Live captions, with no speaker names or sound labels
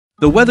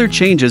The weather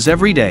changes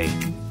every day.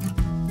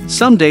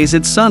 Some days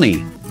it's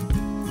sunny.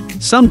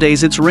 Some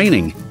days it's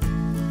raining.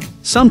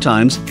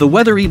 Sometimes, the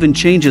weather even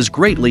changes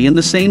greatly in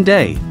the same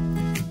day.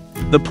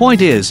 The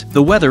point is,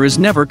 the weather is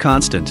never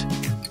constant.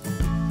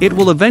 It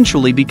will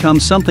eventually become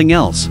something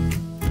else.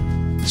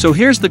 So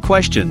here's the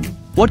question: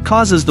 what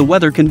causes the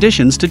weather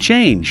conditions to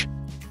change?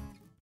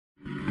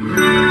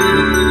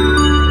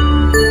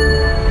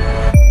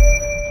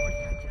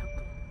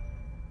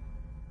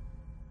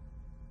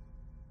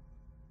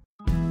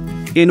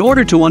 In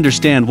order to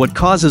understand what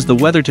causes the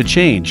weather to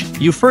change,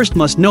 you first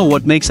must know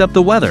what makes up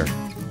the weather.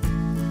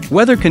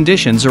 Weather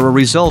conditions are a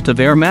result of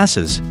air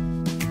masses.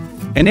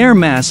 An air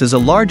mass is a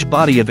large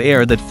body of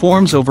air that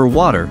forms over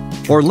water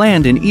or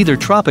land in either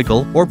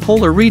tropical or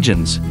polar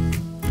regions.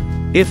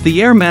 If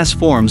the air mass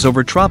forms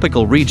over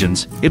tropical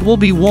regions, it will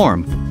be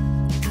warm.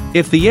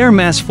 If the air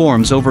mass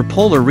forms over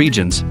polar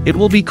regions, it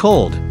will be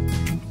cold.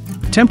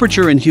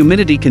 Temperature and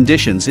humidity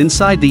conditions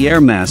inside the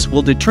air mass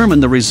will determine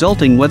the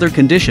resulting weather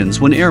conditions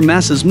when air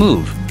masses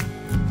move.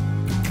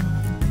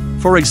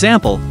 For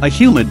example, a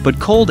humid but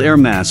cold air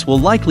mass will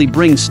likely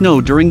bring snow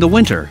during the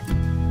winter.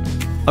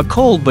 A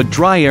cold but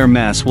dry air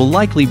mass will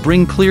likely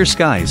bring clear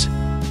skies.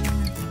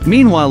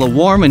 Meanwhile, a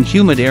warm and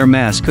humid air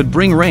mass could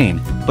bring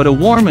rain, but a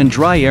warm and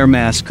dry air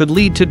mass could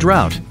lead to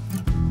drought.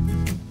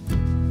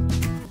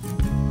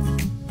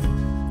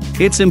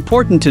 It's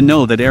important to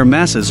know that air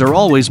masses are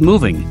always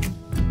moving.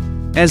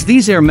 As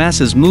these air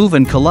masses move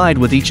and collide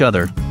with each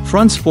other,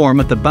 fronts form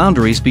at the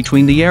boundaries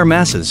between the air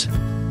masses.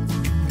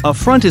 A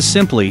front is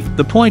simply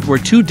the point where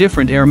two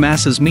different air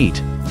masses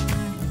meet.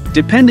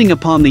 Depending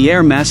upon the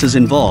air masses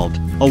involved,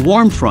 a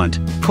warm front,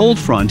 cold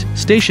front,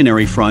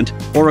 stationary front,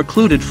 or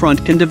occluded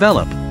front can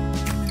develop.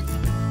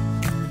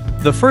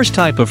 The first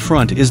type of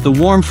front is the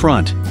warm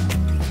front.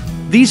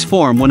 These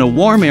form when a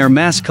warm air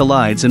mass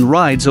collides and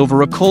rides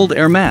over a cold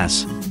air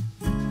mass.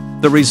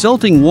 The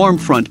resulting warm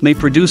front may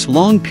produce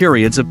long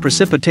periods of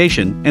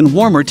precipitation and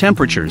warmer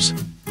temperatures.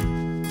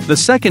 The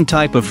second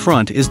type of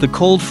front is the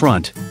cold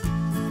front.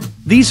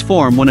 These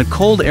form when a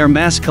cold air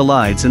mass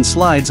collides and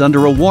slides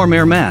under a warm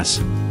air mass.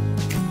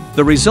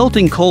 The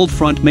resulting cold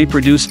front may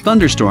produce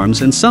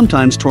thunderstorms and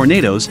sometimes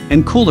tornadoes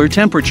and cooler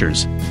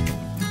temperatures.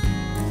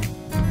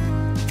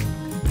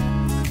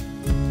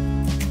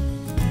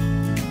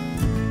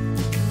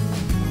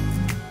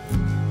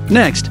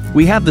 Next,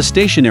 we have the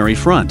stationary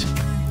front.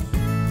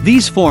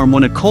 These form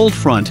when a cold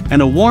front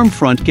and a warm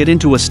front get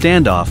into a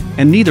standoff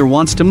and neither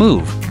wants to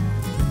move.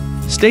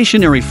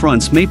 Stationary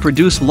fronts may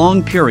produce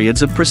long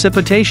periods of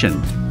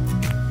precipitation.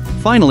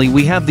 Finally,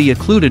 we have the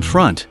occluded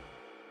front.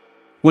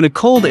 When a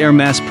cold air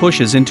mass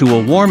pushes into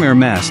a warm air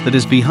mass that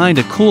is behind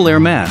a cool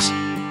air mass,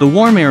 the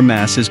warm air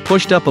mass is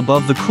pushed up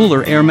above the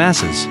cooler air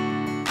masses.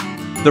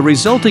 The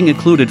resulting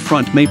occluded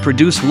front may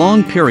produce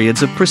long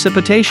periods of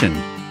precipitation.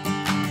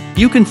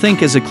 You can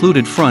think as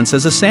occluded fronts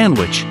as a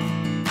sandwich.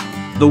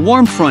 The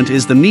warm front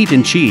is the meat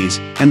and cheese,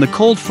 and the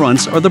cold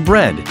fronts are the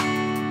bread.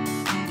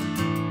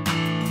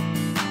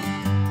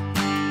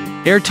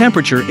 Air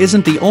temperature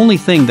isn't the only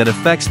thing that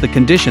affects the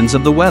conditions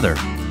of the weather.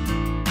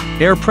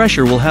 Air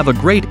pressure will have a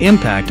great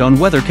impact on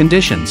weather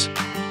conditions.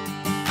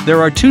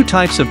 There are two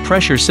types of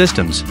pressure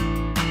systems: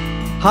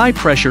 high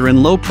pressure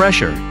and low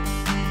pressure.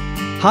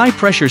 High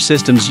pressure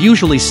systems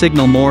usually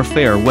signal more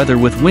fair weather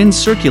with winds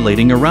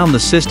circulating around the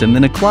system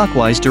in a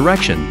clockwise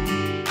direction.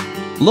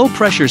 Low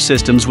pressure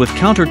systems with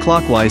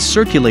counterclockwise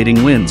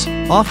circulating winds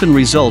often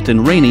result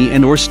in rainy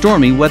and/or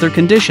stormy weather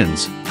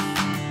conditions.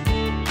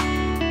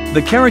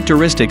 The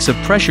characteristics of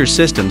pressure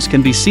systems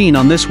can be seen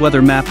on this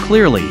weather map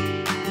clearly.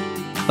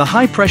 The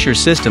high pressure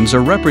systems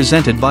are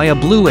represented by a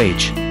blue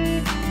H.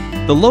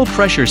 The low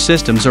pressure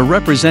systems are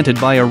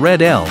represented by a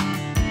red L.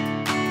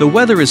 The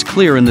weather is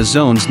clear in the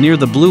zones near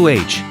the blue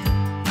H.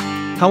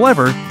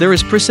 However, there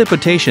is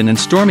precipitation and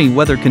stormy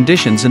weather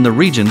conditions in the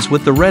regions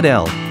with the red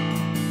L.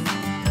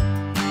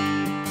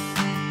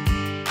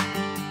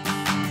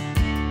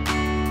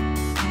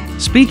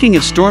 Speaking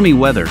of stormy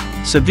weather,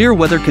 severe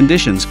weather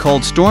conditions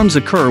called storms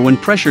occur when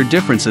pressure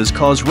differences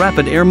cause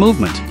rapid air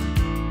movement.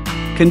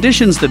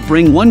 Conditions that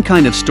bring one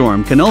kind of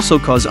storm can also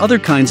cause other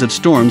kinds of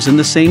storms in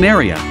the same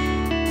area.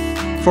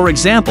 For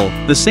example,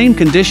 the same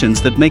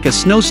conditions that make a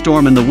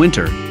snowstorm in the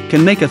winter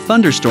can make a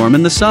thunderstorm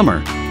in the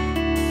summer.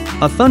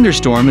 A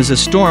thunderstorm is a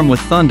storm with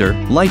thunder,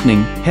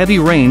 lightning, heavy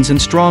rains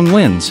and strong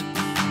winds.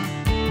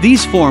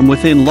 These form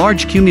within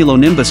large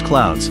cumulonimbus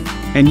clouds,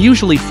 and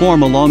usually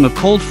form along a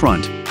cold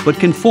front, but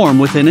can form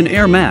within an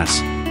air mass.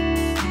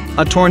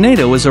 A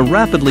tornado is a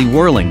rapidly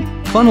whirling,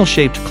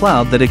 funnel-shaped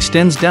cloud that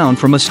extends down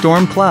from a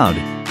storm cloud.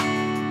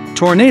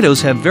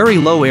 Tornadoes have very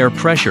low air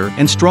pressure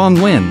and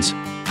strong winds.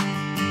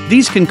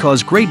 These can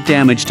cause great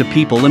damage to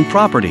people and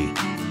property.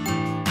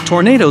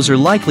 Tornadoes are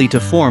likely to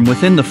form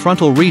within the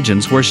frontal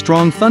regions where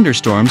strong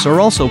thunderstorms are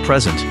also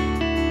present.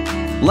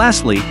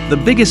 Lastly,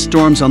 the biggest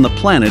storms on the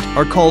planet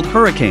are called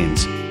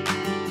hurricanes.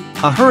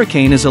 A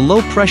hurricane is a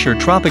low-pressure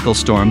tropical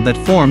storm that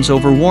forms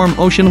over warm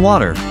ocean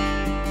water.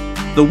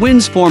 The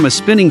winds form a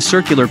spinning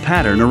circular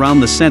pattern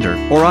around the center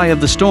or eye of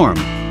the storm.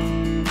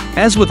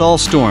 As with all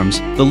storms,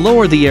 the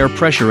lower the air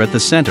pressure at the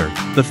center,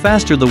 the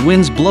faster the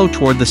winds blow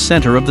toward the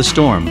center of the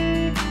storm.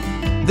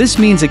 This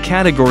means a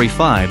Category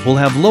 5 will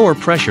have lower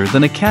pressure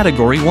than a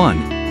Category 1.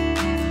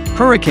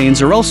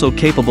 Hurricanes are also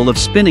capable of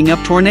spinning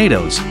up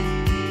tornadoes.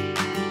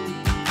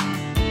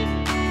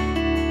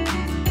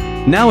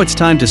 Now it's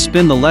time to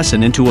spin the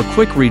lesson into a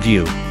quick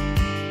review.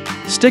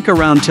 Stick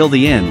around till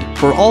the end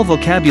for all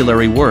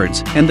vocabulary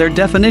words and their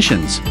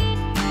definitions.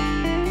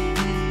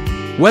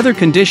 Weather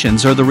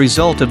conditions are the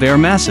result of air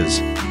masses.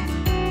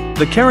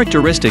 The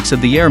characteristics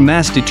of the air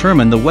mass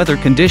determine the weather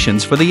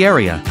conditions for the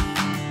area.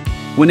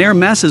 When air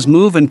masses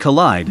move and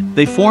collide,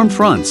 they form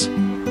fronts.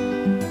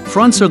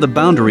 Fronts are the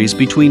boundaries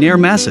between air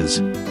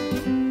masses.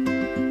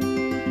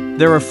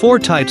 There are 4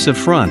 types of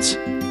fronts: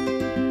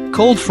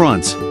 cold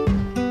fronts,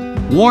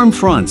 warm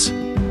fronts,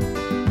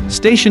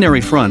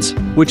 stationary fronts,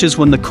 which is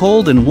when the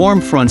cold and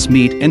warm fronts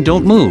meet and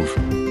don't move.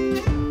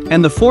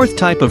 And the 4th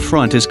type of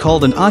front is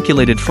called an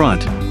occluded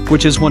front,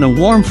 which is when a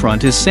warm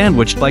front is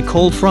sandwiched by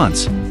cold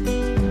fronts.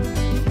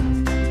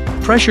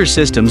 Pressure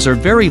systems are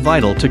very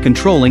vital to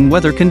controlling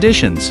weather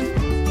conditions.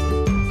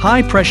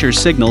 High pressure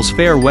signals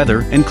fair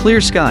weather and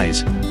clear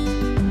skies.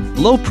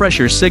 Low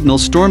pressure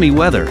signals stormy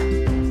weather.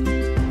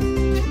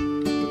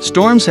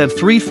 Storms have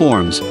 3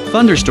 forms: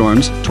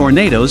 thunderstorms,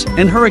 tornadoes,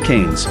 and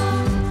hurricanes.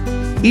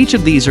 Each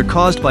of these are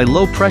caused by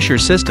low pressure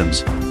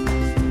systems.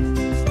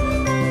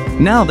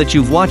 Now that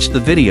you've watched the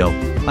video,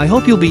 I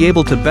hope you'll be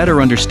able to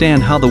better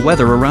understand how the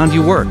weather around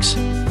you works.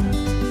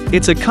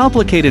 It's a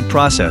complicated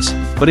process,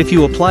 but if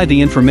you apply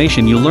the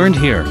information you learned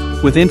here,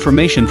 with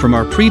information from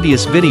our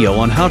previous video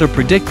on how to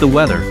predict the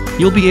weather,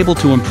 you'll be able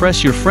to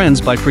impress your friends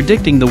by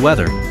predicting the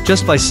weather,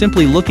 just by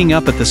simply looking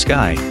up at the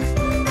sky.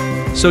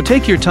 So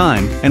take your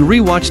time and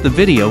re-watch the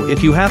video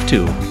if you have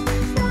to.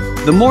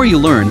 The more you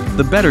learn,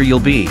 the better you'll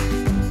be.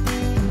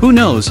 Who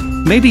knows,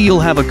 maybe you'll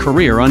have a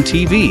career on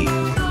TV.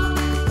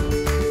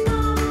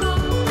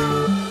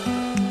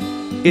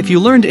 If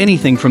you learned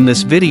anything from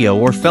this video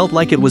or felt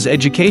like it was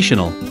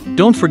educational,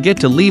 don't forget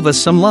to leave us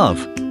some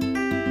love.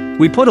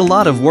 We put a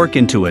lot of work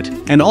into it,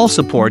 and all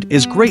support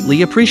is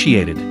greatly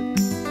appreciated.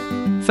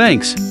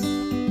 Thanks.